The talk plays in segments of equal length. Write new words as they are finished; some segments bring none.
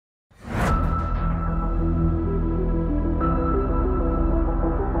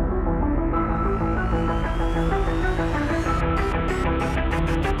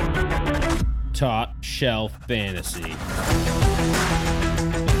Top Shelf Fantasy.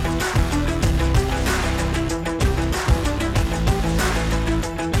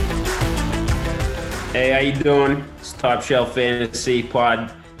 Hey, how you doing? It's Top Shelf Fantasy Pod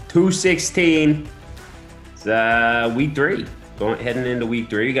 216. It's week 3. Heading into week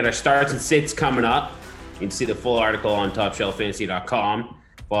 3. We got our starts and sits coming up. You can see the full article on topshelffantasy.com.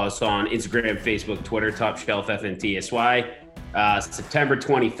 Follow us on Instagram, Facebook, Twitter, Top Shelf FNTSY. September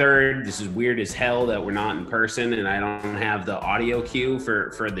 23rd. This is weird as hell that we're not in person and I don't have the audio cue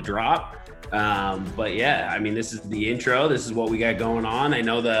for the drop. But yeah, I mean, this is the intro. This is what we got going on. I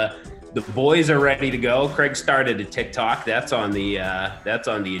know the boys are ready to go. Craig started a TikTok. That's on the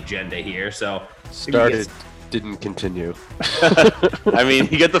agenda here. So started, didn't continue. I mean,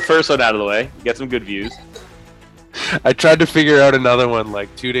 you get the first one out of the way. You get some good views. I tried to figure out another one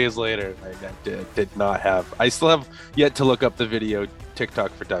like 2 days later. I did not have. I still have yet to look up the video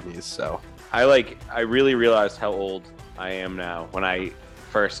TikTok for Dummies. So I really realized how old I am now. When I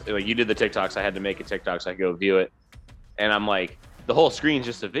first you did the TikToks, I had to make a TikTok so I could go view it, and I'm like, the whole screen's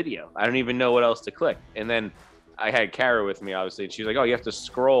just a video. I don't even know what else to click. And then I had Kara with me, obviously, and she was like, "Oh, you have to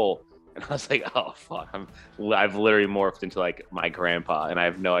scroll." And I was like, "Oh fuck!" I've literally morphed into like my grandpa, and I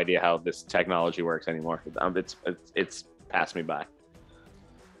have no idea how this technology works anymore. It's passed me by.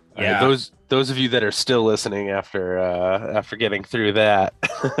 Yeah, those of you that are still listening after getting through that.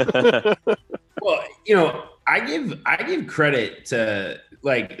 Well, I give credit to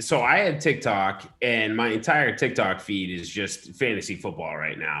so I have TikTok and my entire TikTok feed is just fantasy football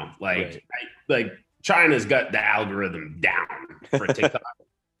right now. China's got the algorithm down for TikTok.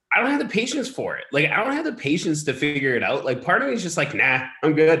 I don't have the patience for it. I don't have the patience to figure it out. Part of me is just like, nah,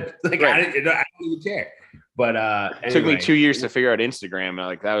 I'm good. Right. I don't even care. But it took me 2 years to figure out Instagram.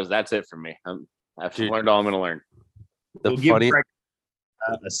 And that's it for me. I've learned all I'm going to learn. We'll give Craig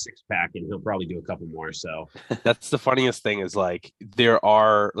a 6-pack, and he'll probably do a couple more. So that's the funniest thing is there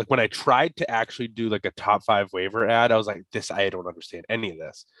are when I tried to actually do a top 5 waiver ad, I was like, I don't understand any of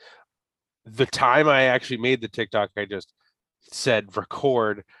this. The time I actually made the TikTok, I just said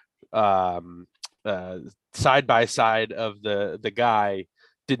record side by side of the guy,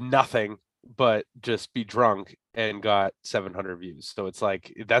 did nothing but just be drunk, and got 700 views. So it's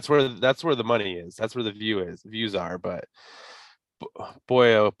that's where the money is. That's where the views are. But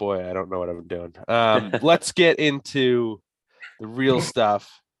boy, oh boy, I don't know what I'm doing. Let's get into the real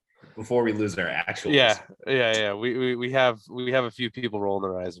stuff before we lose our actual. Yeah. We have a few people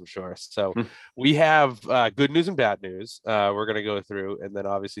rolling their eyes, I'm sure. So we have good news and bad news. We're gonna go through, and then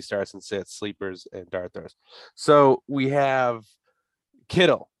obviously starts and sits, sleepers, and dart throws. So we have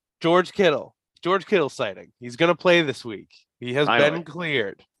George Kittle sighting. He's gonna play this week. He has been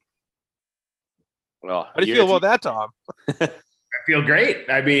cleared. Well, how do you feel about that, Tom? I feel great.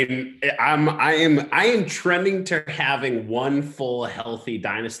 I mean, I am trending to having one full healthy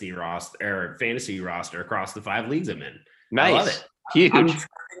dynasty roster or fantasy roster across the 5 leagues I'm in. Nice. I love it. Huge. I'm trending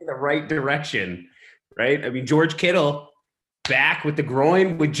in the right direction, right? I mean, George Kittle back with the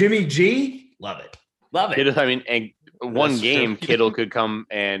groin with Jimmy G. Love it. I mean, and one game, Kittle could come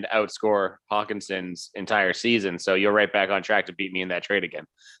and outscore Hawkinson's entire season. So you're right back on track to beat me in that trade again.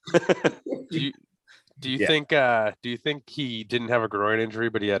 Do you think he didn't have a groin injury,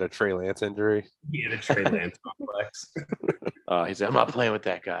 but he had a Trey Lance injury? He had a Trey Lance complex. He said, "I'm not playing with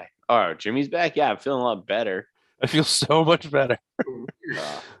that guy." Oh, Jimmy's back? Yeah, I'm feeling a lot better. I feel so much better.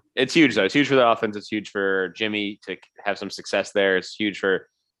 It's huge, though. It's huge for the offense. It's huge for Jimmy to have some success there. It's huge for,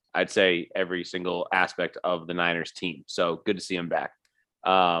 I'd say, every single aspect of the Niners team. So good to see him back.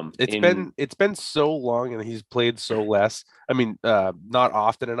 It's been so long and he's played so less. I mean, not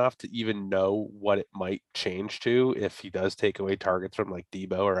often enough to even know what it might change to if he does take away targets from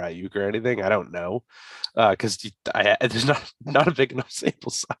Debo or Ayuk or anything. I don't know, because there's not a big enough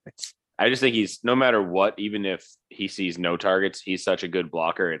sample size. I just think he's, no matter what, even if he sees no targets, he's such a good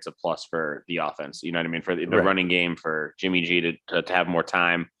blocker. It's a plus for the offense. You know what I mean? For the running game, for Jimmy G to have more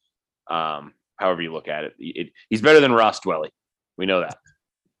time. However you look at it, he's better than Ross Dwelly. We know that.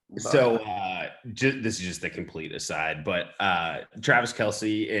 So this is just a complete aside, but Travis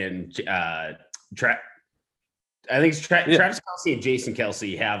Kelce and Travis Kelce and Jason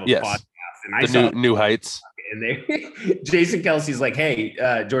Kelce have a podcast, and I saw new heights. And Jason Kelce's like, "Hey,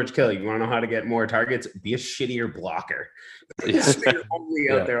 George Kittle, you want to know how to get more targets? Be a shittier blocker. So you're only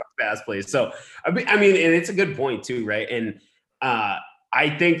out there on fast plays." So I mean, and it's a good point too, right? And I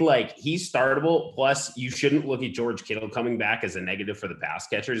think he's startable. Plus, you shouldn't look at George Kittle coming back as a negative for the pass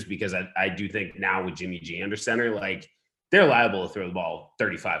catchers, because I do think now with Jimmy G under center, they're liable to throw the ball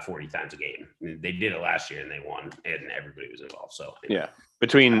 35, 40 times a game. They did it last year and they won, and everybody was involved. So Yeah.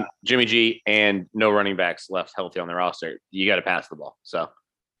 Between Jimmy G and no running backs left healthy on the roster, you got to pass the ball. So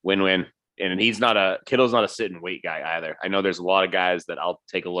win-win. And Kittle's not a sit and wait guy either. I know there's a lot of guys that I'll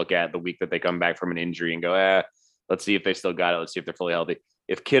take a look at the week that they come back from an injury and go, let's see if they still got it. Let's see if they're fully healthy.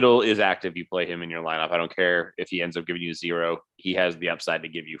 If Kittle is active, you play him in your lineup. I don't care if he ends up giving you 0. He has the upside to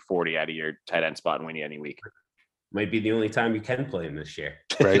give you 40 out of your tight end spot and win you any week. Might be the only time you can play him this year.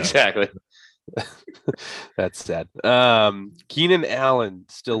 Right. Exactly. That's sad. Keenan Allen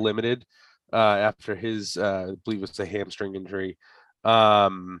still limited after his, I believe it's a hamstring injury.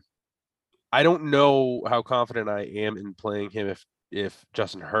 I don't know how confident I am in playing him if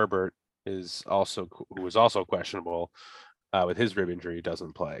Justin Herbert who is also questionable with his rib injury,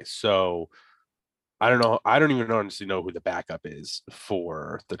 doesn't play. So I don't know. I don't even honestly know who the backup is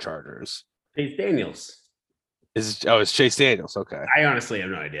for the Chargers. Chase Daniels. It's Chase Daniels. Okay. I honestly have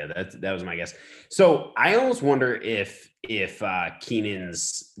no idea. That was my guess. So I almost wonder if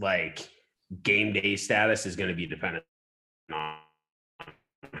Keenan's like game day status is going to be dependent on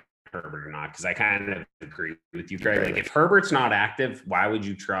Herbert or not, because I kind of agree with you, Craig. Like if Herbert's not active, why would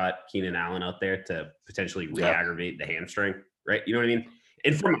you trot Keenan Allen out there to potentially re-aggravate the hamstring? Right? You know what I mean?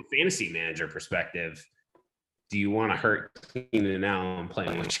 And from a fantasy manager perspective, do you want to hurt Keenan Allen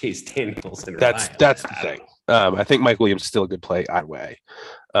playing with Chase Daniels? That's the thing. I think Mike Williams is still a good play either way.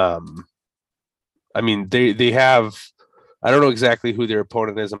 I mean, they have. I don't know exactly who their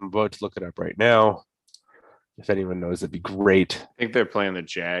opponent is. I'm about to look it up right now. If anyone knows, that'd be great. I think they're playing the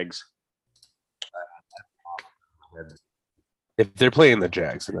Jags. If they're playing the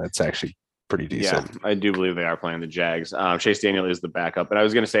Jags, then that's actually pretty decent. Yeah, I do believe they are playing the Jags. Chase Daniel is the backup, but I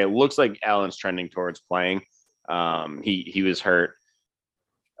was going to say it looks like Allen's trending towards playing. He was hurt.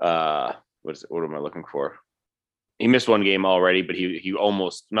 What am I looking for? He missed one game already, but he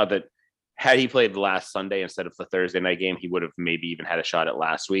almost, not that, had he played last Sunday instead of the Thursday night game, he would have maybe even had a shot at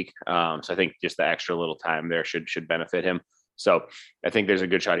last week. So I think just the extra little time there should benefit him. So I think there's a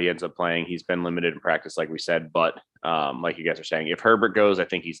good shot he ends up playing. He's been limited in practice, like we said, but like you guys are saying, if Herbert goes, I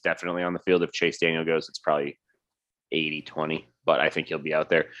think he's definitely on the field. If Chase Daniel goes, it's probably 80-20, but I think he'll be out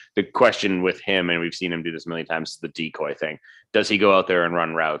there. The question with him, and we've seen him do this a million times, is the decoy thing. Does he go out there and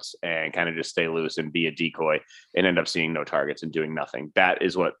run routes and kind of just stay loose and be a decoy and end up seeing no targets and doing nothing? That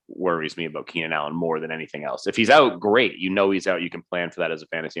is what worries me about Keenan Allen more than anything else. If he's out, great. You know he's out. You can plan for that as a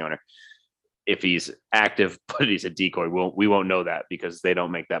fantasy owner. If he's active, but he's a decoy, we won't know that because they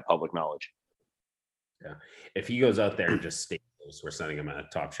don't make that public knowledge. Yeah. If he goes out there and just stays loose, we're sending him a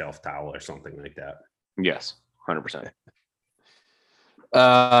top shelf towel or something like that. Yes. 100%.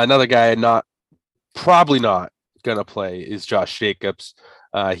 Another guy probably not gonna play is Josh Jacobs.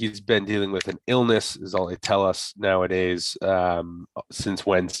 He's been dealing with an illness, is all they tell us nowadays, since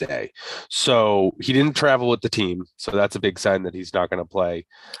Wednesday. So he didn't travel with the team, so that's a big sign that he's not going to play.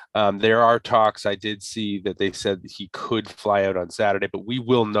 There are talks. I did see that they said he could fly out on Saturday, but we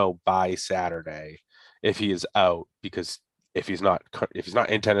will know by Saturday if he is out, because if he's not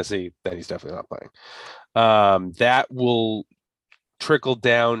in Tennessee, then he's definitely not playing. That will trickle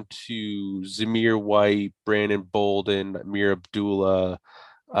down to Zamir White, Brandon Bolden, Amir Abdullah,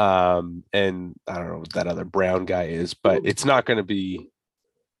 and I don't know what that other Brown guy is, but it's not going to be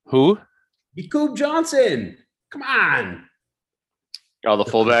who? Jacob Johnson. Come on. Oh, the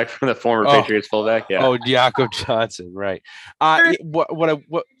fullback from the former Patriots fullback. Yeah. Oh, Jacob Johnson. Right. Right.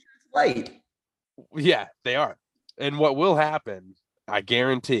 Yeah, they are. And what will happen, I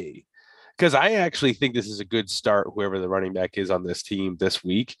guarantee, because I actually think this is a good start, whoever the running back is on this team this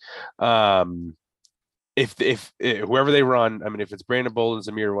week. If whoever they run, I mean, if it's Brandon Bolden,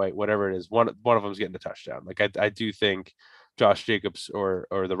 Zamir White, whatever it is, one of them is getting a touchdown. Like I do think Josh Jacobs or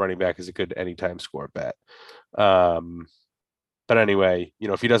the running back is a good anytime score bet. But anyway,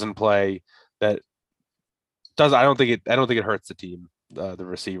 if he doesn't play, I don't think it hurts the team, the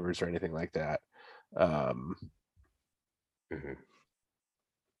receivers or anything like that.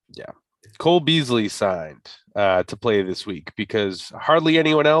 Yeah. Cole Beasley signed to play this week because hardly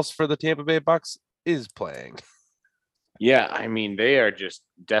anyone else for the Tampa Bay Bucks is playing. Yeah, I mean, they are just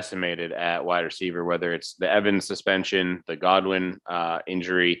decimated at wide receiver, whether it's the Evans suspension, the Godwin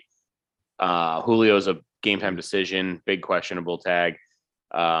injury. Julio's a game time decision, big questionable tag.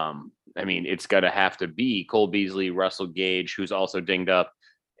 I mean, it's got to have to be Cole Beasley, Russell Gage, who's also dinged up,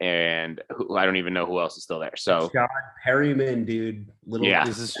 and I don't even know who else is still there. So Rashad Perryman, dude.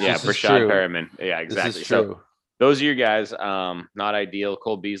 Rashad Perryman. Yeah, exactly. So those are your guys. Not ideal.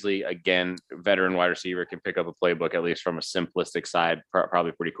 Cole Beasley, again, veteran wide receiver, can pick up a playbook, at least from a simplistic side,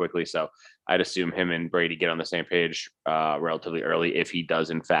 probably pretty quickly. So I'd assume him and Brady get on the same page relatively early. If he does,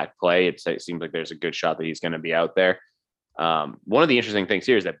 in fact, play, it seems like there's a good shot that he's going to be out there. One of the interesting things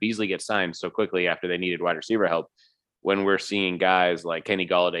here is that Beasley gets signed so quickly after they needed wide receiver help, when we're seeing guys like Kenny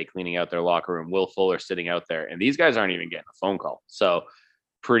Golladay cleaning out their locker room, Will Fuller sitting out there, and these guys aren't even getting a phone call. So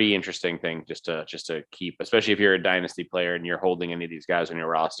pretty interesting thing just to keep, especially if you're a dynasty player and you're holding any of these guys on your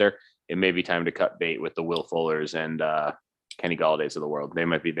roster. It may be time to cut bait with the Will Fullers and Kenny Galladays of the world. They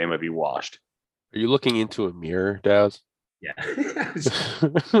might be washed. Are you looking into a mirror, Daz? Yeah.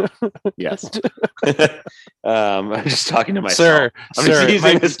 Yes. I'm just talking to myself. Sir, I'm sir,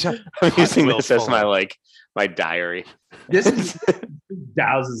 using this Will as Fuller. my diary. This is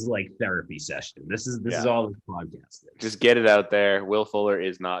Dow's like therapy session. This is all this podcast is. Just get it out there. Will Fuller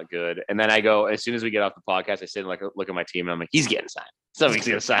is not good. And then I go, as soon as we get off the podcast, I sit and look at my team and I'm like, he's getting signed. Somebody's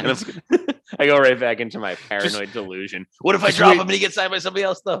gonna sign him. I go right back into my paranoid delusion. What if I drop him and he gets signed by somebody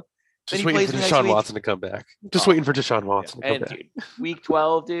else though? Just waiting for Deshaun Watson to come back. Just waiting for Deshaun Watson to come back. Dude, week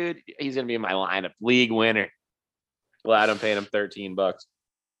 12, dude, he's gonna be in my lineup. League winner. Glad I'm paying him $13.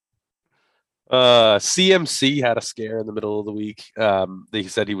 CMC had a scare in the middle of the week. They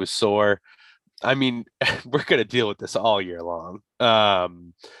said he was sore. I mean, we're going to deal with this all year long.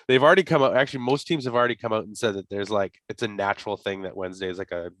 They've already come out. Actually, most teams have already come out and said that there's it's a natural thing that Wednesday is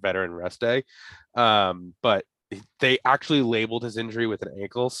like a veteran rest day. But they actually labeled his injury with an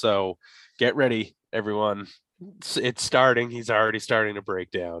ankle. So get ready, everyone. It's starting. He's already starting to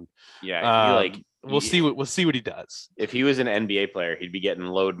break down. Yeah. We'll see what he does. If he was an NBA player, he'd be getting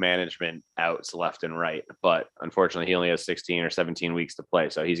load management outs left and right. But unfortunately, he only has 16 or 17 weeks to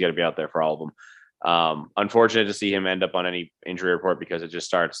play, so he's got to be out there for all of them. Unfortunate to see him end up on any injury report, because it just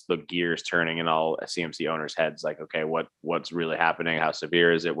starts the gears turning in all CMC owners' heads. Like, okay, what's really happening? How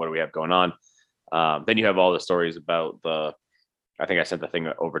severe is it? What do we have going on? Then you have all the stories about I think I sent the thing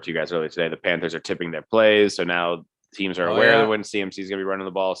over to you guys earlier today. The Panthers are tipping their plays, so now teams are aware that when CMC is going to be running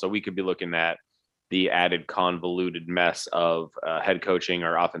the ball. So we could be looking at the added convoluted mess of head coaching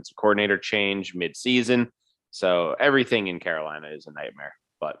or offensive coordinator change mid-season. So everything in Carolina is a nightmare,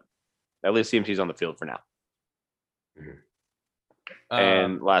 but at least CMC's on the field for now.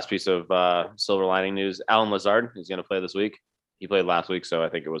 And last piece of silver lining news, Alan Lazard is going to play this week. He played last week, so I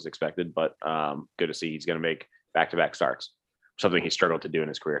think it was expected, but good to see he's going to make back-to-back starts, something he struggled to do in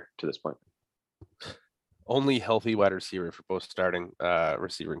his career to this point. Only healthy wide receiver for both starting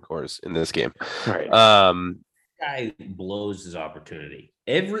receiving cores in this game. Right. Guy blows his opportunity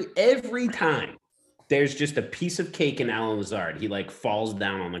every time. There's just a piece of cake in Alan Lazard. He falls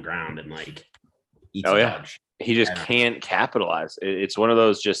down on the ground and eats a bunch. He just can't capitalize. It's one of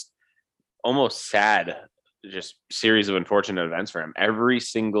those just almost sad, just series of unfortunate events for him. Every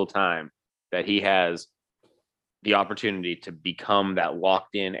single time that he has the opportunity to become that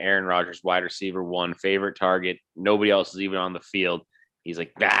locked in Aaron Rodgers wide receiver one favorite target, nobody else is even on the field, he's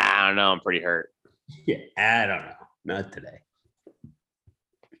like, I don't know, I'm pretty hurt. Yeah, I don't know. Not today.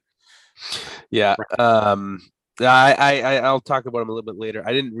 Yeah. I'll talk about him a little bit later.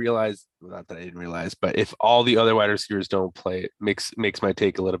 I didn't realize, not that I didn't realize, but if all the other wide receivers don't play, it makes my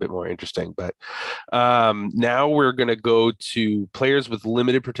take a little bit more interesting. But now we're going to go to players with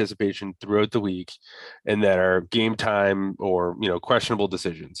limited participation throughout the week and that are game time or, questionable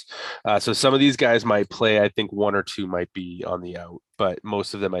decisions. So some of these guys might play. I think one or two might be on the out, but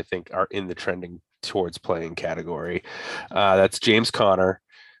most of them I think are in the trending towards playing category. That's James Conner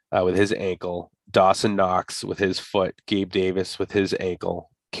with his ankle, Dawson Knox with his foot, Gabe Davis with his ankle,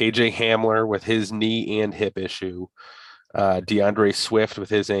 KJ Hamler with his knee and hip issue, DeAndre Swift with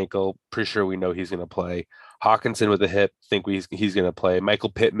his ankle. Pretty sure we know he's going to play. Hawkinson with a hip, think he's going to play. Michael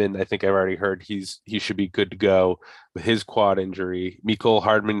Pittman, I think I've already heard he should be good to go with his quad injury. Mecole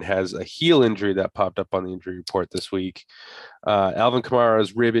Hardman has a heel injury that popped up on the injury report this week. Alvin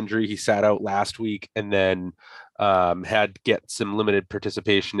Kamara's rib injury, he sat out last week and then had to get some limited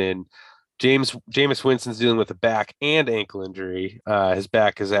participation in. Jameis Winston's dealing with a back and ankle injury. His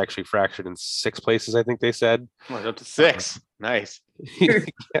back is actually fractured in 6 places, I think they said. Up to 6. Nice. Yeah.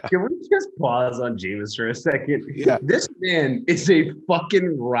 Can we just pause on Jameis for a second? Yeah. This man is a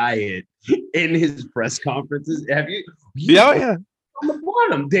fucking riot in his press conferences. Have you? Yeah. On the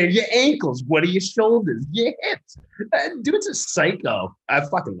bottom, they're your ankles. What are your shoulders? Your hips. Dude's a psycho. I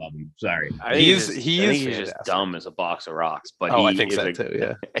fucking love him. Sorry. He's just dumb as a box of rocks. But I think so too.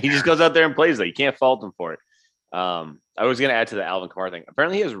 Yeah. He just goes out there and plays that. You can't fault him for it. I was going to add to the Alvin Kamara thing.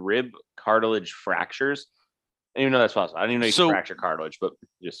 Apparently, he has rib cartilage fractures. I didn't even know that's possible. I didn't even know you could fracture cartilage. But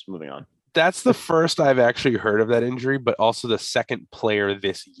just moving on. That's the first I've actually heard of that injury, but also the second player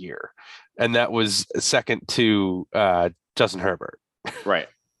this year. And that was second to Justin Herbert. Right.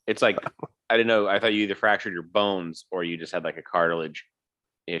 It's like, I didn't know. I thought you either fractured your bones or you just had like a cartilage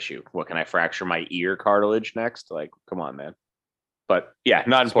issue. What, can I fracture my ear cartilage next? Like, come on, man. But yeah,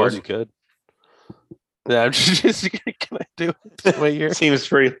 not important. Good. Yeah, I'm just can I do it my ear? seems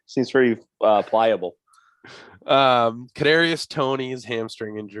pretty pliable. Kadarius Toney's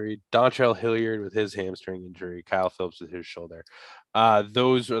hamstring injury, Dontrell Hilliard with his hamstring injury, Kyle Phillips with his shoulder.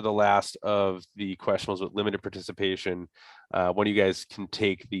 Those are the last of the questionables with limited participation. One of you guys can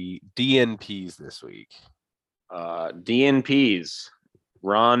take the DNPs this week. DNPs.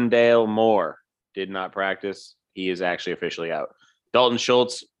 Rondale Moore did not practice. He is actually officially out. Dalton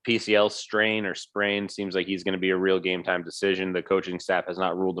Schultz, PCL strain or sprain, seems like he's going to be a real game time decision. The coaching staff has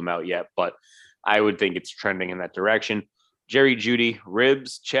not ruled him out yet, but I would think it's trending in that direction. Jerry Jeudy,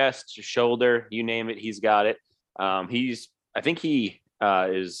 ribs, chest, shoulder, you name it, he's got it. I think he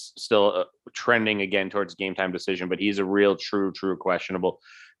is still trending again towards game time decision, but he's a real true questionable.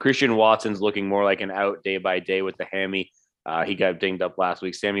 Christian Watson's looking more like an out day by day with the hammy. He got dinged up last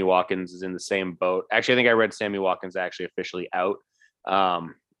week. Sammy Watkins is in the same boat. Actually, I think I read Sammy Watkins actually officially out.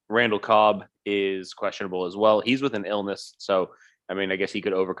 Randall Cobb is questionable as well. He's with an illness, so I mean, I guess he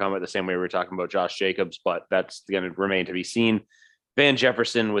could overcome it the same way we were talking about Josh Jacobs, but that's going to remain to be seen. Van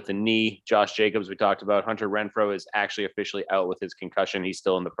Jefferson with the knee. Josh Jacobs, we talked about. Hunter Renfrow is actually officially out with his concussion. He's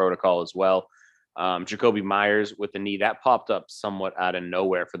still in the protocol as well. Jacoby Myers with the knee. That popped up somewhat out of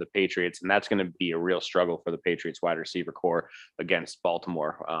nowhere for the Patriots, and that's going to be a real struggle for the Patriots wide receiver core against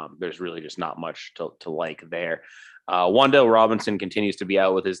Baltimore. There's really just not much to like there. Wan'Dale Robinson continues to be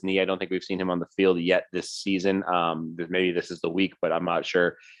out with his knee. I don't think we've seen him on the field yet this season. Maybe this is the week, but I'm not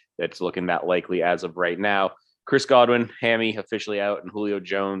sure that's looking that likely as of right now. Chris Godwin, hammy, officially out, and Julio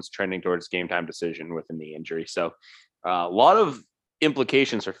Jones trending towards game time decision with a knee injury. So a lot of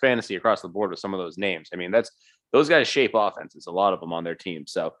implications for fantasy across the board with some of those names. I mean, those guys shape offenses, a lot of them on their team.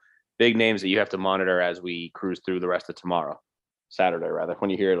 So big names that you have to monitor as we cruise through the rest of Saturday rather. When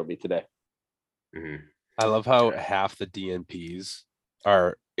you hear it'll be today. Mm-hmm. I love how half the DNPs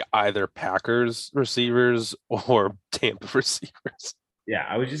are either Packers receivers or Tampa receivers. Yeah,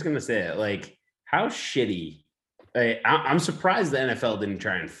 I was just going to say, like, how shitty. I'm surprised the NFL didn't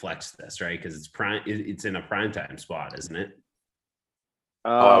try and flex this, right? Because it's in a primetime spot, isn't it?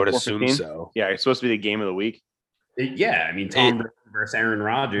 I would assume so. Yeah, it's supposed to be the game of the week. I mean, Tom Brady versus Aaron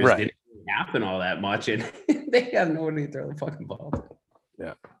Rodgers didn't happen all that much, and they have nobody to throw the fucking ball to.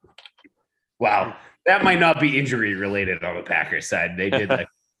 Yeah. Wow. That might not be injury related on the Packers side. They did like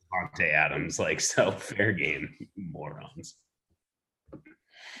Monte Adams, like, so fair game, morons.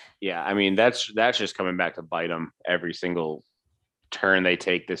 Yeah, I mean, that's just coming back to bite them every single turn they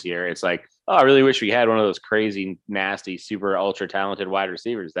take this year. It's like, oh, I really wish we had one of those crazy, nasty, super ultra talented wide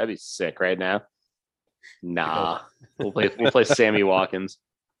receivers. That'd be sick right now. Nah, we'll play Sammy Watkins.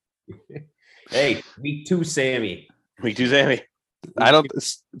 Hey, week 2, Sammy. Week 2, Sammy.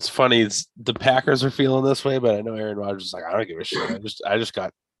 It's funny. The Packers are feeling this way, but I know Aaron Rodgers is like, I don't give a shit. I just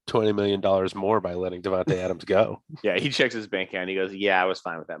got $20 million more by letting Devontae Adams go. Yeah, he checks his bank account. He goes, yeah, I was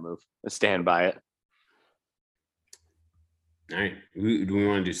fine with that move. Let's stand by it. All right. Do we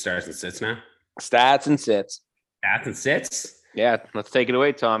want to do starts and sits now? Stats and sits. Stats and sits? Yeah, let's take it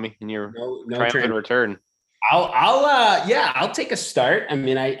away, Tommy, in your triumphant return. I'll take a start. I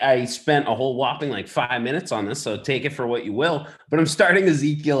mean, I spent a whole whopping like 5 minutes on this, so take it for what you will. But I'm starting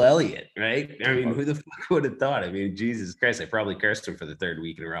Ezekiel Elliott, right? I mean, who the fuck would have thought? I mean, Jesus Christ, I probably cursed him for the 3rd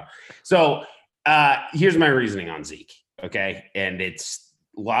week in a row. So here's my reasoning on Zeke, okay? And it's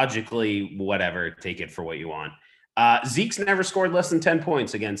logically whatever. Take it for what you want. Zeke's never scored less than 10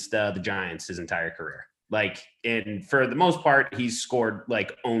 points against the Giants his entire career. Like, and for the most part, he's scored,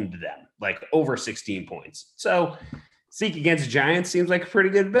 like, owned them, like over 16 points. So Zeke against Giants seems like a pretty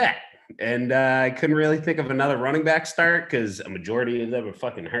good bet. And I couldn't really think of another running back start because a majority of them are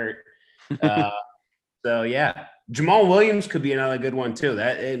fucking hurt. So, yeah, Jamal Williams could be another good one, too.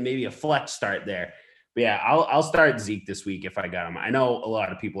 That maybe a flex start there. But, yeah, I'll start Zeke this week if I got him. I know a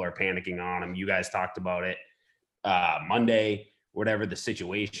lot of people are panicking on him. You guys talked about it Monday, whatever the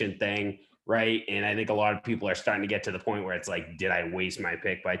situation thing. Right. And I think a lot of people are starting to get to the point where it's like, did I waste my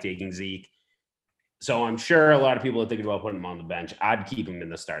pick by taking Zeke? So I'm sure a lot of people are thinking about putting him on the bench. I'd keep him in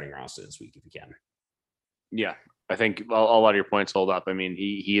the starting roster this week if you can. Yeah, I think a lot of your points hold up. I mean,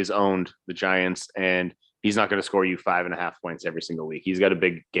 he has owned the Giants, and he's not going to score you 5.5 points every single week. He's got a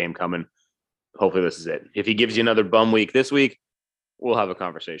big game coming. Hopefully this is it. If he gives you another bum week this week, we'll have a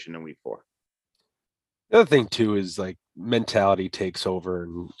conversation in week 4. The other thing too is like mentality takes over,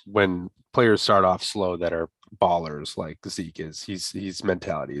 and when players start off slow that are ballers like Zeke is, he's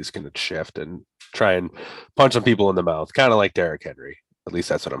mentality is going to shift and try and punch some people in the mouth, kind of like Derrick Henry. At least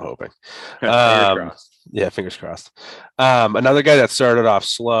that's what I'm hoping. Fingers crossed. Yeah, fingers crossed. Another guy that started off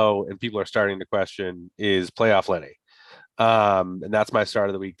slow and people are starting to question is Playoff Lenny. And that's my start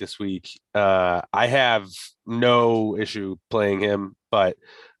of the week this week. I have no issue playing him, but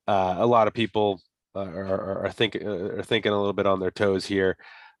a lot of people are thinking a little bit on their toes here.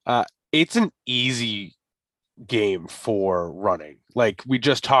 It's an easy game for running. Like we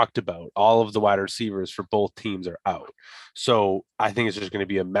just talked about, all of the wide receivers for both teams are out. So I think it's just going to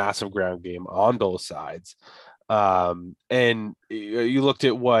be a massive ground game on both sides. And you looked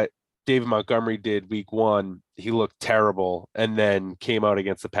at what David Montgomery did week 1. He looked terrible and then came out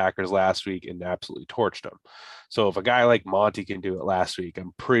against the Packers last week and absolutely torched them. So if a guy like Monty can do it last week,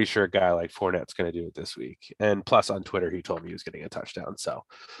 I'm pretty sure a guy like Fournette's going to do it this week. And plus on Twitter, he told me he was getting a touchdown. So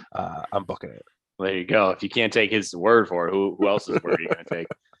I'm booking it. There you go. If you can't take his word for it, who else's word are you going to take?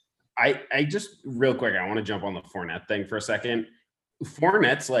 I just real quick, I want to jump on the Fournette thing for a second.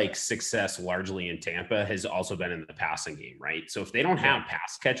 Fournette's like success largely in Tampa has also been in the passing game, right? So if they don't have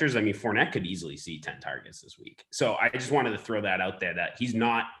pass catchers, I mean, Fournette could easily see 10 targets this week. So I just wanted to throw that out there that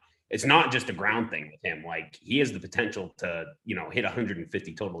it's not just a ground thing with him. Like he has the potential to, hit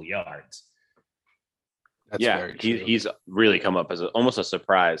 150 total yards. That's he's really come up as almost a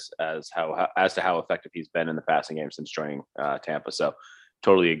surprise as to how effective he's been in the passing game since joining Tampa. So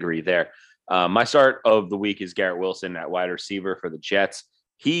totally agree there. My start of the week is Garrett Wilson at wide receiver for the Jets.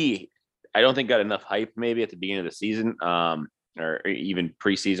 I don't think got enough hype maybe at the beginning of the season or even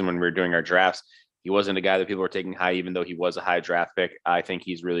preseason when we were doing our drafts. He wasn't a guy that people were taking high, even though he was a high draft pick. I think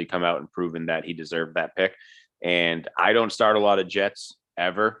he's really come out and proven that he deserved that pick. And I don't start a lot of Jets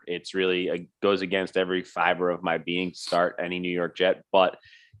ever. It's really goes against every fiber of my being to start any New York Jet, but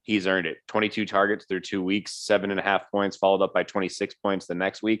he's earned it. 22 targets through 2 weeks, 7.5 points, followed up by 26 points the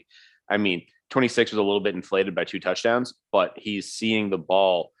next week. I mean, 26 was a little bit inflated by 2 touchdowns, but he's seeing the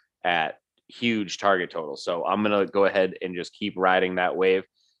ball at huge target totals. So I'm going to go ahead and just keep riding that wave.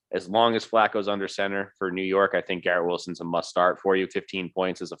 As long as Flacco's under center for New York, I think Garrett Wilson's a must start for you. 15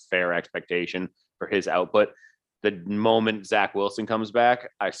 points is a fair expectation for his output. The moment Zach Wilson comes back,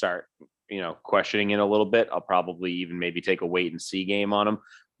 I start, questioning it a little bit. I'll probably even maybe take a wait and see game on him.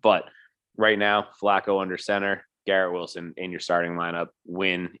 But right now, Flacco under center, Garrett Wilson in your starting lineup,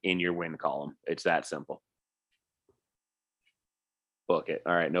 win in your win column. It's that simple. Book it.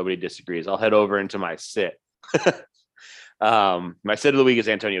 All right. Nobody disagrees. I'll head over into my sit. My sit of the week is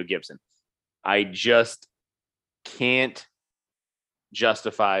Antonio Gibson. I just can't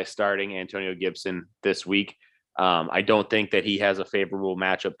justify starting Antonio Gibson this week. I don't think that he has a favorable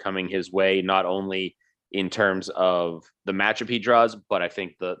matchup coming his way, not only in terms of the matchup he draws, but I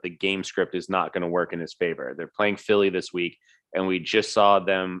think the game script is not going to work in his favor. They're playing Philly this week, and we just saw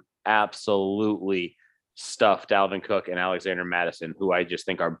them absolutely stuff Dalvin Cook and Alexander Mattison, who I just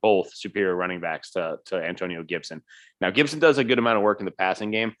think are both superior running backs to Antonio Gibson. Now, Gibson does a good amount of work in the passing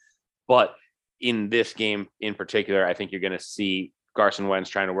game, but in this game in particular, I think you're going to see Carson Wentz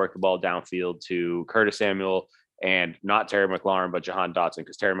trying to work the ball downfield to Curtis Samuel and not Terry McLaurin, but Jahan Dotson,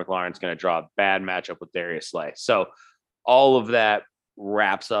 because Terry McLaurin's going to draw a bad matchup with Darius Slay. So all of that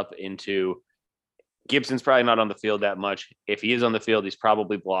wraps up into Gibson's probably not on the field that much. If he is on the field, he's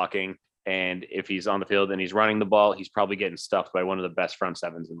probably blocking. And if he's on the field and he's running the ball, he's probably getting stuffed by one of the best front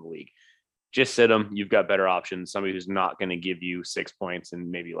sevens in the league. Just sit him. You've got better options. Somebody who's not going to give you 6 points and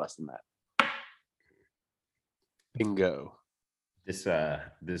maybe less than that. Bingo. This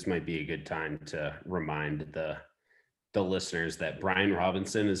might be a good time to remind the listeners that Brian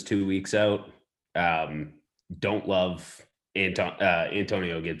Robinson is 2 weeks out. Don't love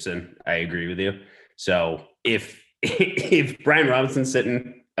Antonio Gibson. I agree with you. So if Brian Robinson's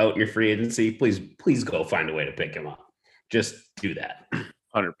sitting out in your free agency, please go find a way to pick him up. Just do that.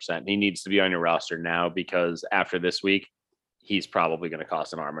 100%. He needs to be on your roster now, because after this week, he's probably going to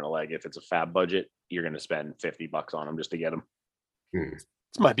cost an arm and a leg. If it's a fab budget, you're going to spend $50 on him just to get him.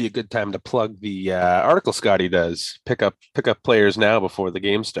 This might be a good time to plug the article Scotty does. Pick up players now before the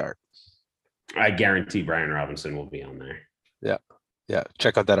game start. I guarantee Brian Robinson will be on there. Yeah.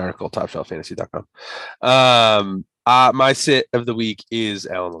 Check out that article, topshelffantasy.com. My sit of the week is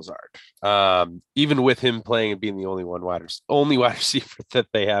Allen Lazard. Even with him playing and being the only wide receiver that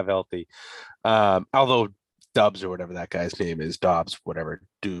they have healthy, although Dobbs or whatever that guy's name is, Doobs,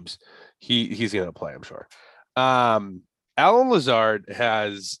 he's going to play, I'm sure. Allen Lazard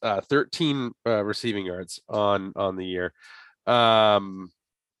has 13 receiving yards on the year, and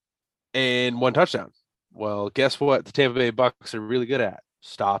 1 touchdown. Well, guess what? The Tampa Bay Bucks are really good at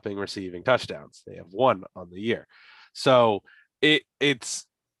stopping receiving touchdowns. They have one on the year. So it's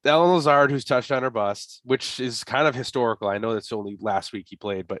Alan Lazard who's touchdown or bust, which is kind of historical. I know that's only last week he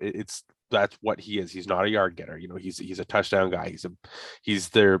played, but that's what he is. He's not a yard getter. He's a touchdown guy. He's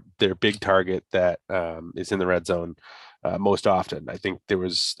their big target that is in the red zone most often. I think there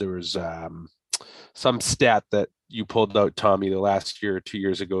was some stat that you pulled out, Tommy, the last year or 2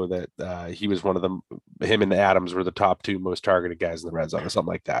 years ago that he was one of them. Him and Adams were the top two most targeted guys in the red zone or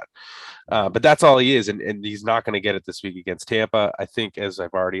something like that. But that's all he is. And he's not going to get it this week against Tampa. I think, as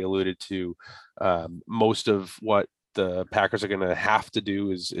I've already alluded to, most of what the Packers are going to have to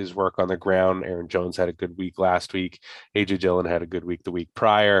do is work on the ground. Aaron Jones had a good week last week. AJ Dillon had a good week the week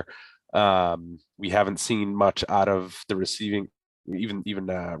prior. We haven't seen much out of the receiving, even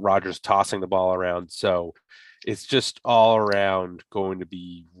Rodgers tossing the ball around. So it's just all around going to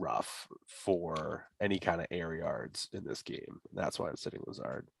be rough for any kind of air yards in this game. And that's why I'm sitting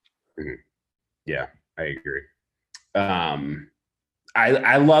Lazard. Mm-hmm. Yeah, I agree.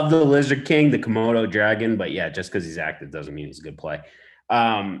 I love the Lizard King, the Komodo Dragon, but yeah, just because he's active doesn't mean he's a good play.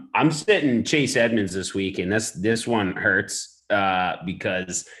 I'm sitting Chase Edmonds this week, and this one hurts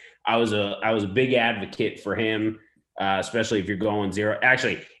because I was a big advocate for him. Especially if you're going zero.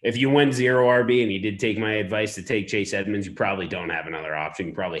 Actually, if you went zero RB and you did take my advice to take Chase Edmonds, you probably don't have another option.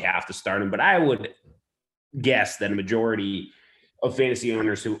 You probably have to start him. But I would guess that a majority of fantasy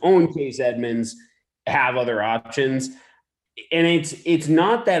owners who own Chase Edmonds have other options. And it's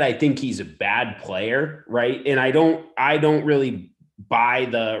not that I think he's a bad player, right? And I don't really buy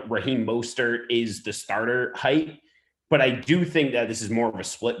the Raheem Mostert is the starter hype, but I do think that this is more of a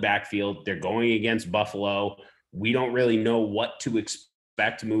split backfield. They're going against Buffalo. We don't really know what to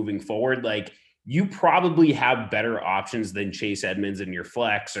expect moving forward. Like, you probably have better options than Chase Edmonds in your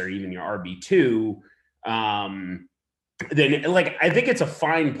flex or even your RB2. Then, like, I think it's a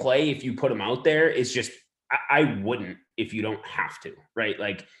fine play if you put him out there. It's just, I wouldn't if you don't have to, right?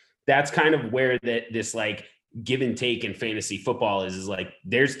 Like, that's kind of where this like give and take in fantasy football is like,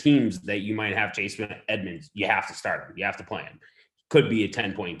 there's teams that you might have Chase Edmonds. You have to start him. You have to play him. Could be a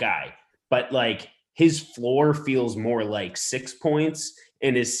 10-point guy, but like, his floor feels more like 6 points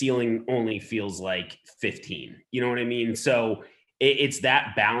and his ceiling only feels like 15. You know what I mean? So it's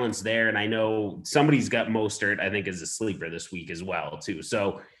that balance there. And I know somebody's got Mostert, I think, as a sleeper this week as well, too.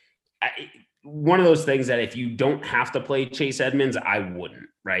 So one of those things that if you don't have to play Chase Edmonds, I wouldn't,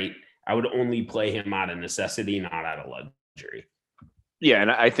 right? I would only play him out of necessity, not out of luxury. Yeah,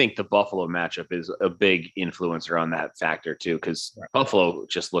 and I think the Buffalo matchup is a big influencer on that factor too, because Buffalo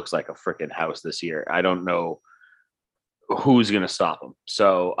just looks like a freaking house this year. I don't know who's going to stop them.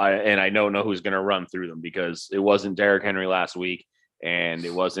 So I don't know who's going to run through them because it wasn't Derrick Henry last week, and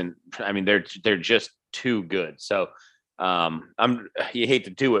it wasn't. I mean, they're just too good. So you hate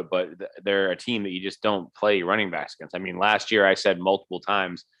to do it, but they're a team that you just don't play running backs against. I mean, last year I said multiple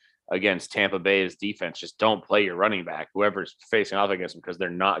times against Tampa Bay's defense, just don't play your running back, whoever's facing off against them, because they're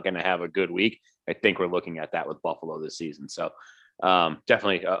not going to have a good week. I think we're looking at that with Buffalo this season. So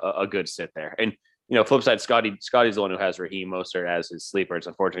definitely a good sit there. And, flip side, Scotty's the one who has Raheem Mostert as his sleeper. It's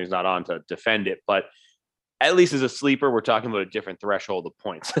unfortunately he's not on to defend it, but at least as a sleeper, we're talking about a different threshold of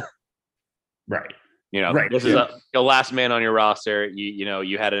points. Right. This is a last man on your roster.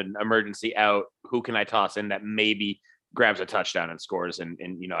 You had an emergency out. Who can I toss in that maybe grabs a touchdown and scores, and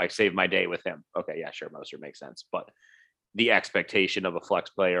I saved my day with him. Okay, yeah, sure, Mostert makes sense. But the expectation of a flex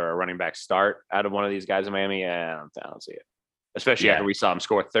player or a running back start out of one of these guys in Miami, I don't see it. Especially after we saw him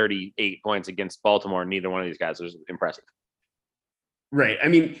score 38 points against Baltimore. Neither one of these guys was impressive. Right. I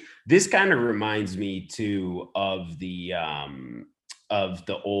mean, this kind of reminds me too of the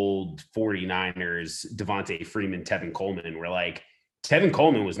old 49ers, Devontae Freeman, Tevin Coleman, where like Tevin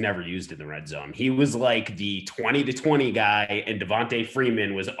Coleman was never used in the red zone. He was like the 20-20 guy, and Devontae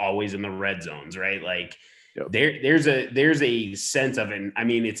Freeman was always in the red zones, right? Like there's a sense of, and I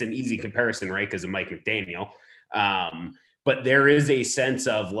mean, it's an easy comparison, right? Because of Mike McDaniel. But there is a sense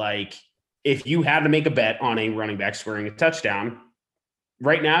of like, if you had to make a bet on a running back scoring a touchdown,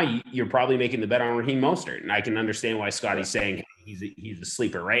 right now you're probably making the bet on Raheem Mostert. And I can understand why Scotty's saying he's a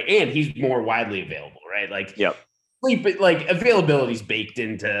sleeper, right? And he's more widely available, right? Like, like availability is baked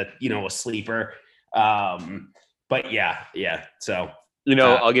into, a sleeper. But yeah. So,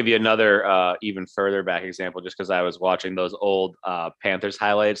 I'll give you another even further back example, just because I was watching those old Panthers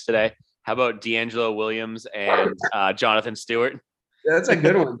highlights today. How about D'Angelo Williams and Jonathan Stewart? Yeah, that's a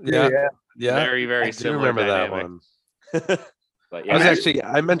good one. Yeah. Very, very similar. Remember dynamic. That one. But yeah,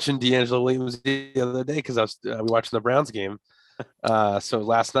 I mentioned D'Angelo Williams the other day because I was watching the Browns game. So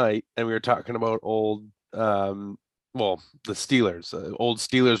last night, and we were talking about old well, the Steelers, old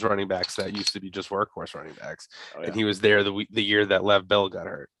Steelers running backs that used to be just workhorse running backs, and he was there the year that Lev Bell got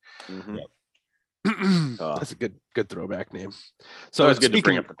hurt. Mm-hmm. That's a good throwback name. So it's good to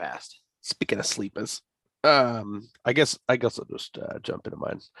bring up the past. Speaking of sleepers, I guess I'll just jump into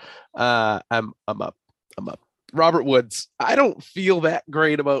mine. I'm up. Robert Woods. I don't feel that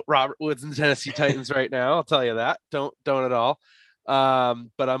great about Robert Woods and the Tennessee Titans right now. I'll tell you that. Don't at all.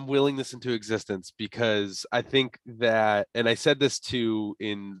 But I'm willing this into existence because I think that, and I said this too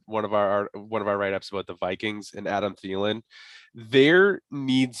in one of our write-ups about the Vikings and Adam Thielen.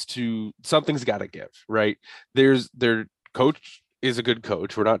 Something's got to give, right? Their coach is a good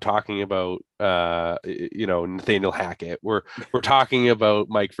coach. We're not talking about Nathaniel Hackett. We're talking about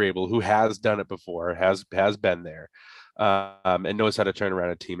Mike Vrabel, who has done it before, has been there, and knows how to turn around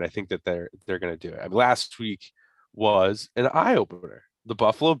a team. And I think that they're going to do it. I mean, last week was an eye opener. The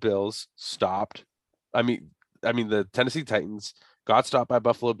Buffalo Bills stopped. I mean, the Tennessee Titans got stopped by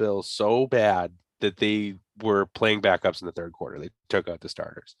Buffalo Bills so bad that they were playing backups in the third quarter. They took out the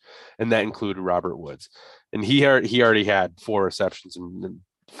starters, and that included Robert Woods. And he already had 4 receptions and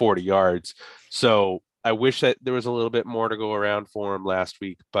 40 yards. So I wish that there was a little bit more to go around for him last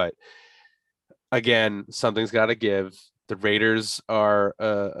week. But again, something's got to give. The Raiders are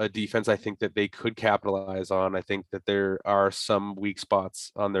a defense I think that they could capitalize on. I think that there are some weak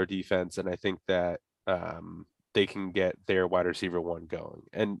spots on their defense, and I think that they can get their wide receiver one going.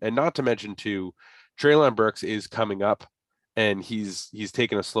 And not to mention too, Treylon Burks is coming up, and he's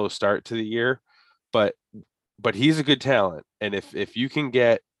taken a slow start to the year, but he's a good talent. And if you can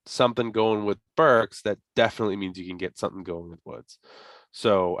get something going with Burks, that definitely means you can get something going with Woods.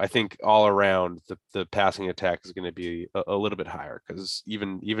 So I think all around the passing attack is going to be a little bit higher because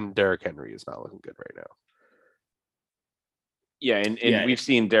even Derrick Henry is not looking good right now. Yeah, and we've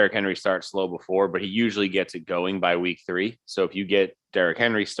seen Derrick Henry start slow before, but he usually gets it going by week 3. So if you get Derrick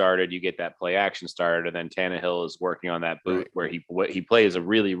Henry started, you get that play action started, and then Tannehill is working on that boot where he plays a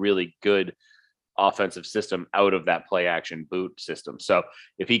really, really good offensive system out of that play action boot system. So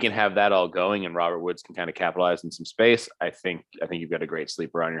if he can have that all going and Robert Woods can kind of capitalize in some space, I think you've got a great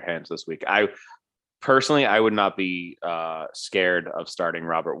sleeper on your hands this week. I would not be scared of starting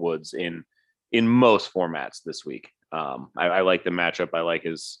Robert Woods in most formats this week. I like the matchup. I like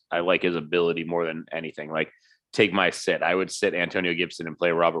his ability more than anything. Like, take my sit. I would sit Antonio Gibson and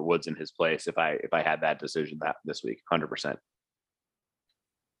play Robert Woods in his place if I had that decision this week. 100%.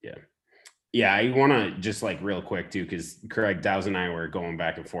 Yeah, I want to just real quick too, because Craig Dowse and I were going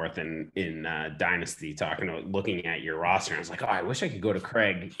back and forth in Dynasty looking at your roster. And I was like, oh, I wish I could go to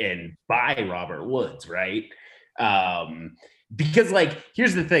Craig and buy Robert Woods, right? Because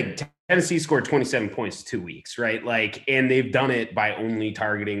here's the thing. Tennessee scored 27 points 2 weeks, right? And they've done it by only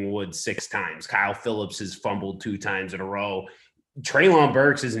targeting Woods 6 times. Kyle Phillips has fumbled 2 times in a row. Treylon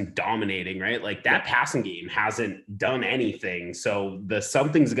Burks isn't dominating, right? That passing game hasn't done anything. So the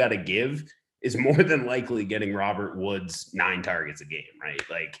something's got to give is more than likely getting Robert Woods 9 targets a game, right?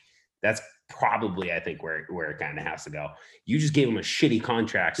 That's probably, I think, where it kind of has to go. You just gave him a shitty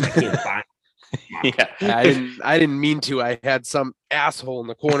contract, so I can't buy him. Yeah, I didn't mean to. I had some asshole in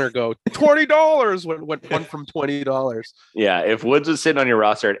the corner go $20 when went one from $20. Yeah, if Woods was sitting on your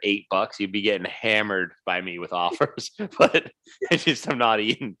roster at $8, you'd be getting hammered by me with offers. But it's just I'm not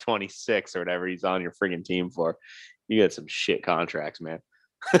eating 26 or whatever he's on your friggin' team for. You got some shit contracts, man.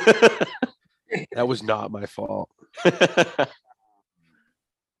 That was not my fault.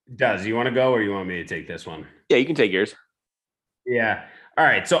 Does you want to go or you want me to take this one? Yeah, you can take yours. Yeah. All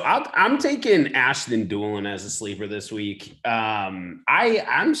right. So I'm taking Ashton Dulin as a sleeper this week. I'm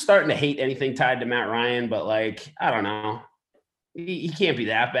starting to hate anything tied to Matt Ryan, but I don't know. He can't be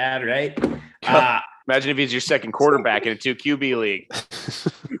that bad, right? Imagine if he's your second quarterback in a 2 QB league.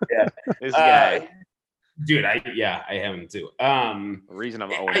 Yeah. This guy. Dude, I have him too. The reason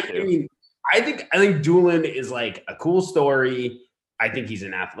I'm 0-2. I think Dulin is a cool story. I think he's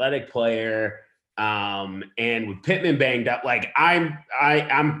an athletic player. And with Pittman banged up,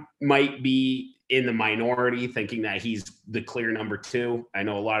 I might be in the minority thinking that he's the clear number 2. I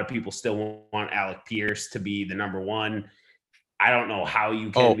know a lot of people still want Alec Pierce to be the number 1. I don't know how you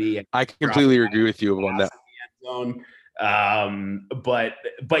can be. I completely agree with you on that.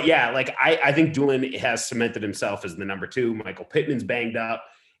 But yeah, I think Dulin has cemented himself as the number 2. Michael Pittman's banged up,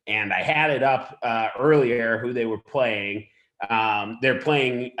 and I had it up earlier who they were playing. They're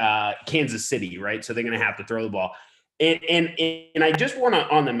playing Kansas City, right? So they're going to have to throw the ball. And I just want to,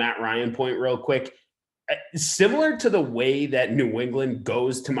 on the Matt Ryan point real quick, similar to the way that New England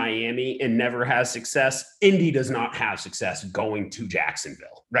goes to Miami and never has success, Indy does not have success going to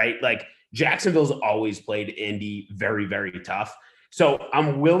Jacksonville, right? Like Jacksonville's always played Indy very, very tough. So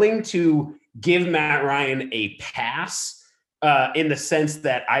I'm willing to give Matt Ryan a pass in the sense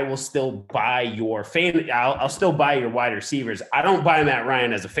that I will still buy your I'll still buy your wide receivers. I don't buy Matt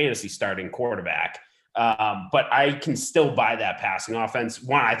Ryan as a fantasy starting quarterback. But I can still buy that passing offense.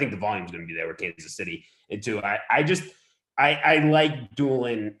 One, I think the volume is going to be there with Kansas City. And two, I like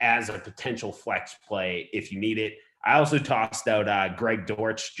Doolin as a potential flex play if you need it. I also tossed out Greg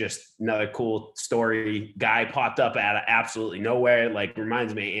Dortch, just another cool story guy popped up out of absolutely nowhere. Like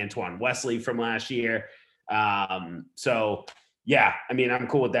reminds me of Antoine Wesley from last year. So yeah, I mean, I'm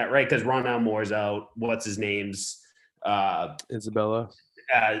cool with that, right? Because Rondell Moore's out. What's his name's? Isabella.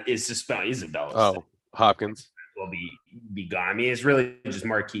 Is suspended. Isabella. Oh, Hopkins will be gone. I mean, it's really just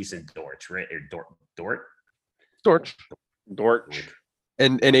Marquise and Dortch, right? Or Dortch.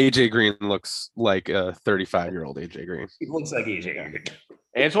 And AJ Green looks like a 35-year-old AJ Green. He looks like AJ Green.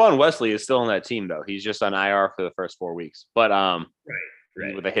 Antoine Wesley is still on that team though. He's just on IR for the first 4 weeks, but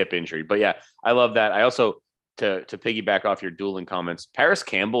right. With a hip injury. But yeah, I love that. I also to piggyback off your Doolin comments, Paris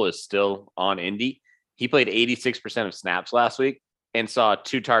Campbell is still on Indy. He played 86% of snaps last week and saw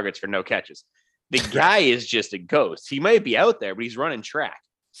 2 targets for no catches. The guy is just a ghost. He might be out there, but he's running track.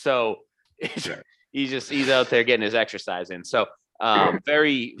 So he's out there getting his exercise in. So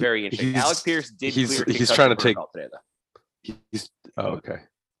very, very interesting. Alec Pierce did clear. He's trying to take today, though. Okay.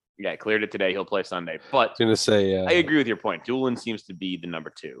 Yeah, cleared it today. He'll play Sunday. But I was gonna say I agree with your point. Doolin seems to be the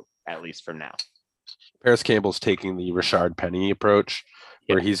number 2, at least for now. Paris Campbell's taking the Rashard Penny approach,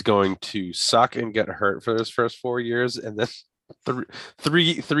 where he's going to suck and get hurt for his first 4 years, and then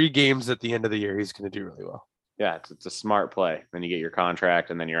three games at the end of the year, he's going to do really well. Yeah, it's a smart play. Then you get your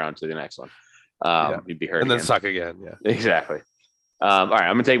contract, and then you're on to the next one. You'd be hurt and then again. suck again. Yeah, exactly. All right,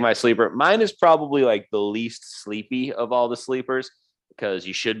 I'm gonna take my sleeper. Mine is probably like the least sleepy of all the sleepers because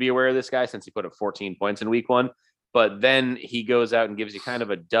you should be aware of this guy since he put up 14 points in week 1. But then he goes out and gives you kind of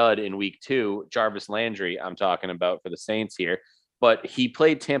a dud in week 2. Jarvis Landry, I'm talking about for the Saints here. But he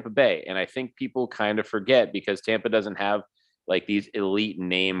played Tampa Bay, and I think people kind of forget because Tampa doesn't have like these elite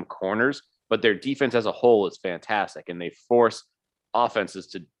name corners, but their defense as a whole is fantastic, and they force offenses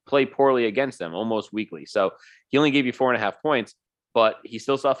to play poorly against them almost weekly. So he only gave you 4.5 points, but he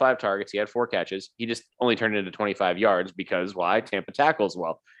still saw 5 targets. He had 4 catches. He just only turned it into 25 yards because why? Tampa tackles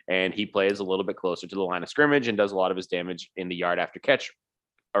well, and he plays a little bit closer to the line of scrimmage and does a lot of his damage in the yard after catch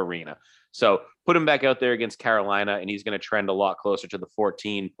arena. So put him back out there against Carolina, and he's going to trend a lot closer to the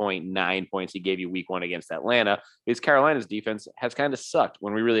 14.9 points he gave you week 1 against Atlanta. Because Carolina's defense has kind of sucked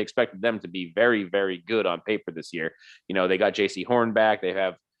when we really expected them to be very, very good on paper this year. You know, they got J.C. Horn back. They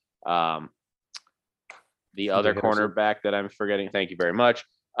have the other cornerback that I'm forgetting. Thank you very much.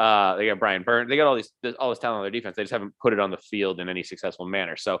 They got Brian Burns. They got all this talent on their defense. They just haven't put it on the field in any successful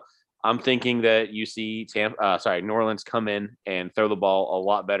manner. So I'm thinking that you see New Orleans come in and throw the ball a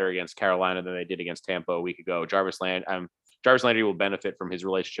lot better against Carolina than they did against Tampa a week ago. Jarvis Landry will benefit from his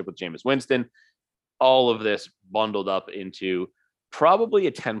relationship with Jameis Winston. All of this bundled up into probably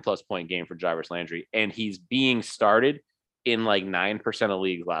a 10-plus point game for Jarvis Landry, and he's being started in like 9% of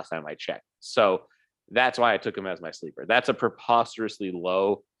leagues last time I checked. So that's why I took him as my sleeper. That's a preposterously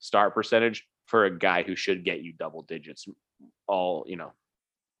low start percentage for a guy who should get you double digits with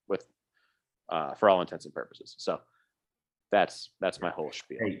for all intents and purposes. So that's my whole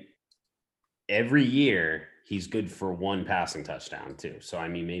spiel. Every year he's good for 1 passing touchdown too. So I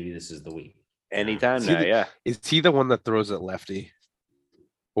mean, maybe this is the week. Anytime now, yeah. Is he the one that throws it lefty,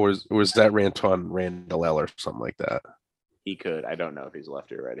 or is that Randall L or something like that? He could. I don't know if he's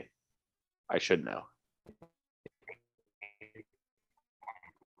lefty already. I should know.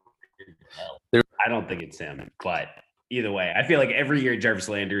 I don't think it's him, but either way, I feel like every year Jarvis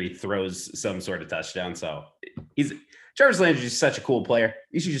Landry throws some sort of touchdown. So Jarvis Landry is such a cool player.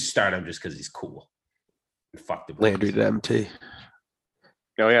 You should just start him just because he's cool. Fuck the Landry to MT.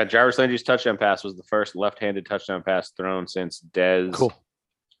 Oh yeah, Jarvis Landry's touchdown pass was the first left-handed touchdown pass thrown since Dez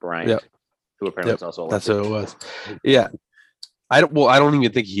Bryant, who apparently is also a lefty. That's who it was. Yeah. I don't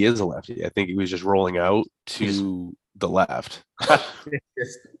even think he is a lefty. I think he was just rolling out to the left.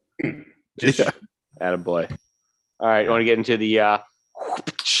 just attaboy. All right, you want to get into the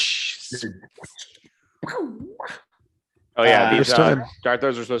these dart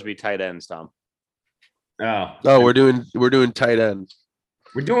throws are supposed to be tight ends, Tom. Oh, we're doing tight end.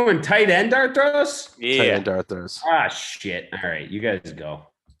 We're doing tight end dart throws? Yeah. Tight end dart throws. Ah, shit. All right, you guys go. All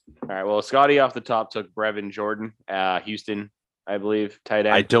right, well, Scotty off the top took Brevin Jordan, Houston, I believe, tight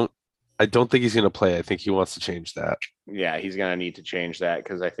end. I I don't think he's going to play. I think he wants to change that. Yeah, he's gonna need to change that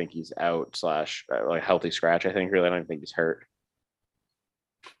because I think he's out / like healthy scratch. I think really, I don't think he's hurt.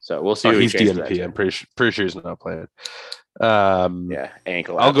 So we'll see. Oh, who he's he changes that DNP. to. I'm pretty sure he's not playing. Yeah,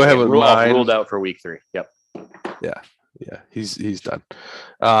 ankle. I'll go ahead with mine. Ruled out for week 3. Yep. Yeah, he's done.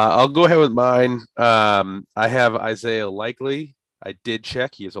 I'll go ahead with mine. I have Isaiah Likely. I did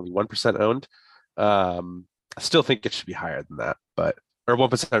check. He is only 1% owned. I still think it should be higher than that, but or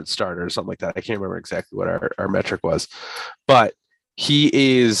 1% starter or something like that. I can't remember exactly what our metric was, but he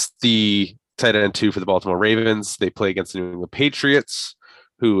is the tight end 2 for the Baltimore Ravens. They play against the New England Patriots,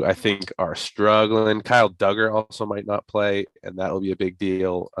 who I think are struggling. Kyle Duggar also might not play, and that will be a big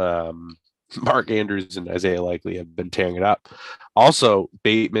deal. Mark Andrews and Isaiah Likely have been tearing it up. Also,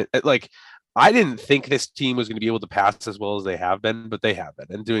 Bateman, like I didn't think this team was going to be able to pass as well as they have been, but they have been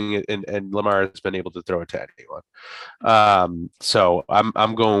and doing it. And Lamar has been able to throw it to anyone. So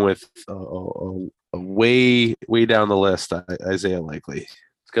I'm going with a way down the list, Isaiah Likely.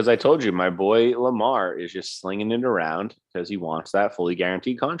 Because I told you, my boy Lamar is just slinging it around because he wants that fully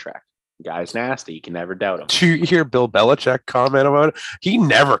guaranteed contract. Guy's nasty. You can never doubt him. Did you hear Bill Belichick comment about it? He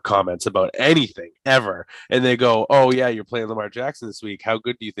never comments about anything ever. And they go, "Oh yeah, you're playing Lamar Jackson this week. How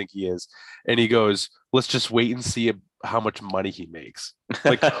good do you think he is?" And he goes, "Let's just wait and see how much money he makes."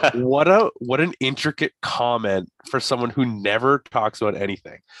 Like what an intricate comment for someone who never talks about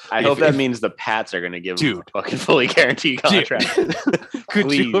anything. I hope that means the Pats are going to give him a fucking fully guaranteed contract.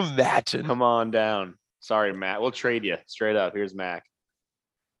 Could you imagine? Come on down. Sorry, Matt. We'll trade you straight up. Here's Mac.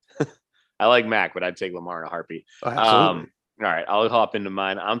 I like Mac, but I'd take Lamar in a heartbeat. Oh, absolutely. All right, I'll hop into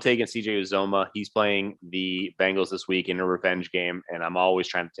mine. I'm taking CJ Uzoma. He's playing the Bengals this week in a revenge game, and I'm always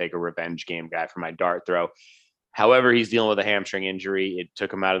trying to take a revenge game guy for my dart throw. However, he's dealing with a hamstring injury. It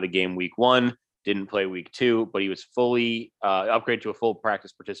took him out of the game week 1, didn't play week 2, but he was fully upgraded to a full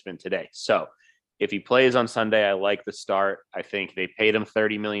practice participant today. So if he plays on Sunday, I like the start. I think they paid him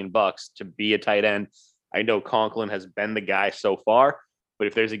 $30 million to be a tight end. I know Conklin has been the guy so far, but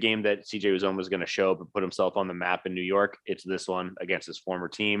if there's a game that CJ Uzoma is going to show up and put himself on the map in New York, it's this one against his former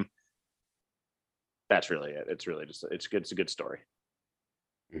team. That's really it. It's really just it's good. It's a good story.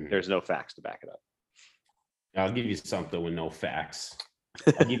 Mm-hmm. There's no facts to back it up. I'll give you something with no facts.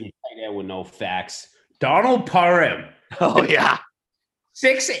 I'll give you tight end with no facts. Donald Parham. Oh yeah,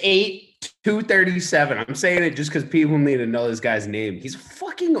 6'8", 237. I'm saying it just because people need to know this guy's name. He's a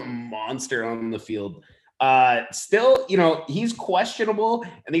fucking monster on the field. Still, he's questionable,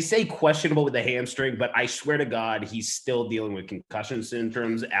 and they say questionable with the hamstring, but I swear to God, he's still dealing with concussion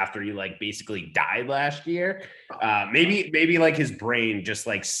syndromes after he basically died last year. Maybe like his brain just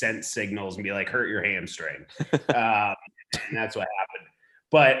sent signals and be like, hurt your hamstring. And that's what happened.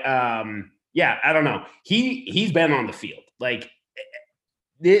 But yeah, I don't know. He's been on the field.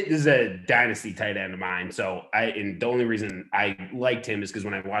 This is a dynasty tight end of mine. So and the only reason I liked him is because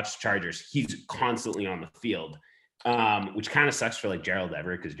when I watched Chargers, he's constantly on the field, which kind of sucks for Gerald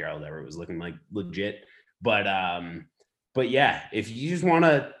Everett because Gerald Everett was looking legit. But yeah, if you just want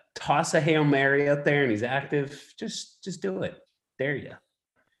to toss a Hail Mary out there and he's active, just do it. There you go.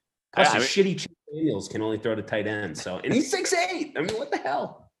 Plus, shitty Chip Daniels can only throw to tight end. So, and he's 6'8". I mean, what the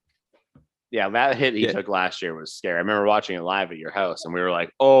hell? Yeah, that hit he took last year was scary. I remember watching it live at your house, and we were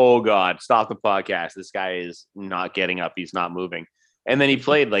like, "Oh God, stop the podcast! This guy is not getting up. He's not moving." And then he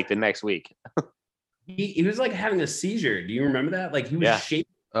played the next week. he was having a seizure. Do you remember that? He was shaking.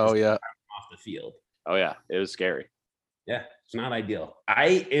 Oh yeah, off the field. Oh yeah, it was scary. Yeah, it's not ideal.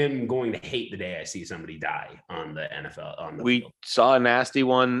 I am going to hate the day I see somebody die on the NFL. We field. Saw a nasty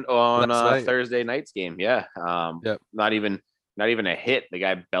one on Thursday night's game. Yeah, not even a hit. The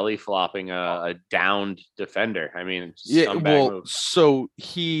guy belly flopping a downed defender. I mean, move. So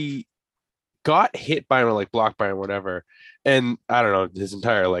he got hit by him, blocked by him, whatever, and I don't know, his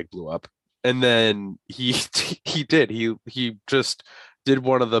entire leg blew up. And then he just did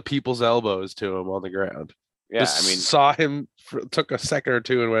one of the people's elbows to him on the ground. Yeah, saw him, took a second or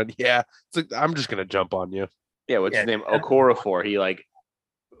two, and went, "Yeah, I'm just gonna jump on you." Yeah, what's his name? Okorafor. He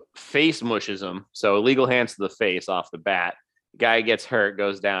face mushes him, so illegal hands to the face off the bat. Guy gets hurt,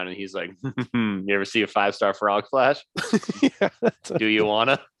 goes down, and he's like, "You ever see a 5-star frog splash? Yeah, do you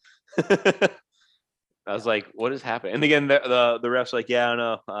wanna?" I was like, "What is happening?" And again, the ref's like, "Yeah, I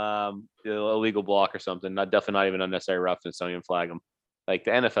know, illegal block or something. Definitely not even unnecessary roughness. Don't even flag him." The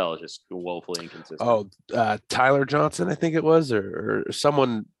NFL is just woefully inconsistent. Oh, Tyler Johnson, I think it was, or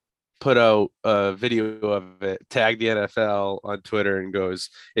someone put out a video of it, tagged the NFL on Twitter, and goes,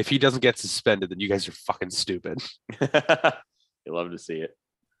 "If he doesn't get suspended, then you guys are fucking stupid." You love to see it.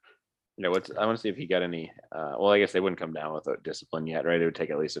 Yeah, I want to see if he got any. Well, I guess they wouldn't come down with a discipline yet, right? It would take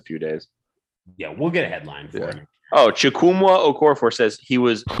at least a few days. Yeah, we'll get a headline for him. Oh, Chukwuma Okorafor says he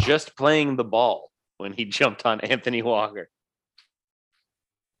was just playing the ball when he jumped on Anthony Walker.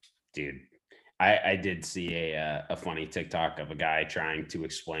 Dude, I did see a funny TikTok of a guy trying to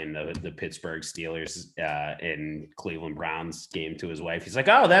explain the Pittsburgh Steelers and Cleveland Browns game to his wife. He's like,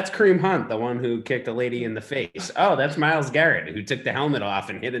 "Oh, that's Kareem Hunt, the one who kicked a lady in the face. Oh, that's Myles Garrett, who took the helmet off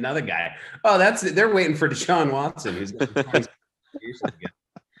and hit another guy. Oh, they're waiting for Deshaun Watson, who's like,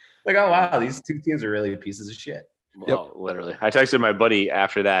 oh wow, these two teams are really pieces of shit." Well, literally. I texted my buddy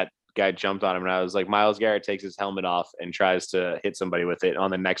after that guy jumped on him, and I was like, Myles Garrett takes his helmet off and tries to hit somebody with it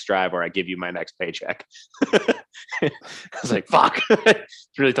on the next drive, or I give you my next paycheck. I was like, fuck.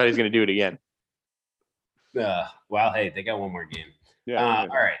 Really thought he was going to do it again. Well, hey, they got one more game. Yeah. All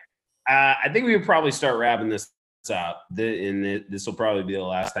right. I think we would probably start wrapping this up. This will probably be the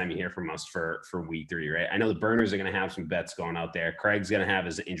last time you hear from us for week 3, right? I know the burners are going to have some bets going out there. Craig's going to have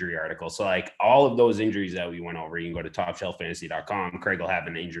his injury article. So like all of those injuries that we went over, you can go to topshelffantasy.com. Craig will have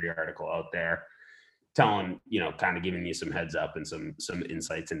an injury article out there telling, kind of giving you some heads up and some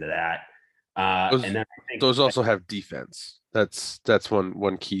insights into that. And then I think those also have defense. That's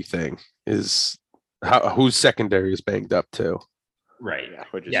one key thing is whose secondary is banged up too. Right.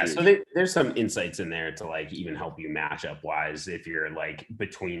 Yeah. So there's some insights in there to like even help you matchup wise. If you're like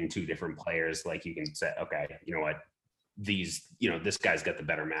between two different players, like you can say, okay, you know what, this guy's got the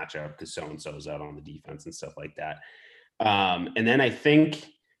better matchup because so-and-so is out on the defense and stuff like that. And then I think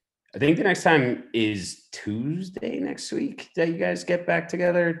the next time is Tuesday next week that you guys get back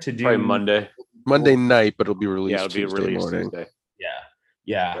together to do probably Monday night, but it'll be released. Yeah, it'll be Tuesday released morning. Tuesday.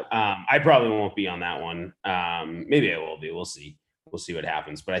 Yeah. Yep. I probably won't be on that one. Maybe I will be. We'll see. We'll see what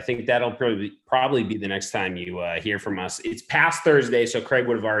happens. But I think that'll probably be the next time you hear from us. It's past Thursday, so Craig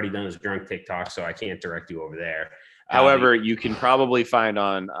would have already done his drunk TikTok, so I can't direct you over there. However, you can probably find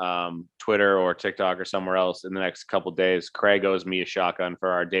on Twitter or TikTok or somewhere else in the next couple of days, Craig owes me a shotgun for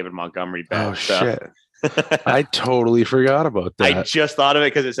our David Montgomery bet. Oh, shit. I totally forgot about that. I just thought of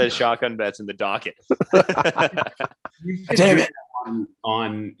it because it says shotgun bets in the docket. Damn it.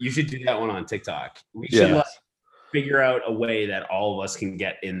 You should do that one on TikTok. We should figure out a way that all of us can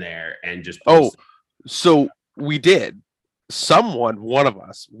get in there and just post so we did. One of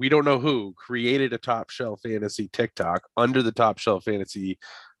us, we don't know who, created a Top Shelf Fantasy TikTok under the Top Shelf Fantasy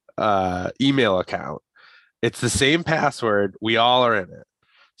email account. It's the same password. We all are in it.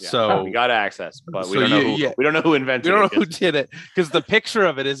 Yeah, so we got access, but we so don't know you- who. yeah. We don't know who invented we don't it. know who did it because the picture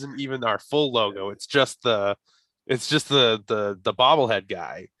of it isn't even our full logo. It's just the bobblehead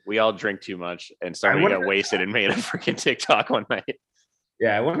guy. We all drink too much, and somebody got wasted and made a freaking TikTok one night.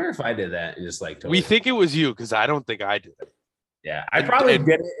 Yeah, I wonder if I did that and just like totally. We think it was you because I don't think I did it. Yeah, I probably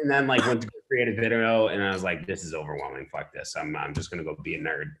did it and then like went to create a video and I was like, this is overwhelming. Fuck this. I'm just gonna go be a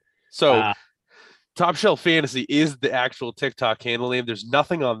nerd. So Top Shelf Fantasy is the actual TikTok handle name. There's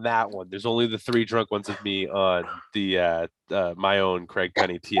nothing on that one. There's only the 3 drunk ones of me on the my own Craig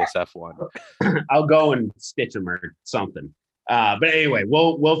Penny TSF one. I'll go and stitch them or something. But anyway,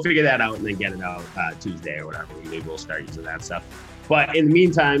 we'll figure that out and then get it out Tuesday or whatever. Maybe we'll start using that stuff. But in the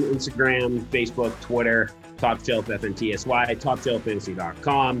meantime, Instagram, Facebook, Twitter, Top Shelf FNTSY,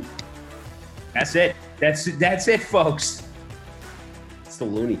 TopShelfFantasy.com. That's it. That's it, folks. It's the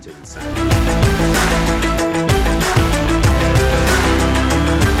Looney Tunes sound.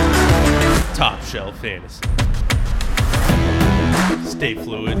 Top Shelf Fantasy. Stay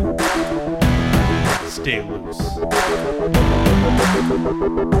fluid. Stay loose.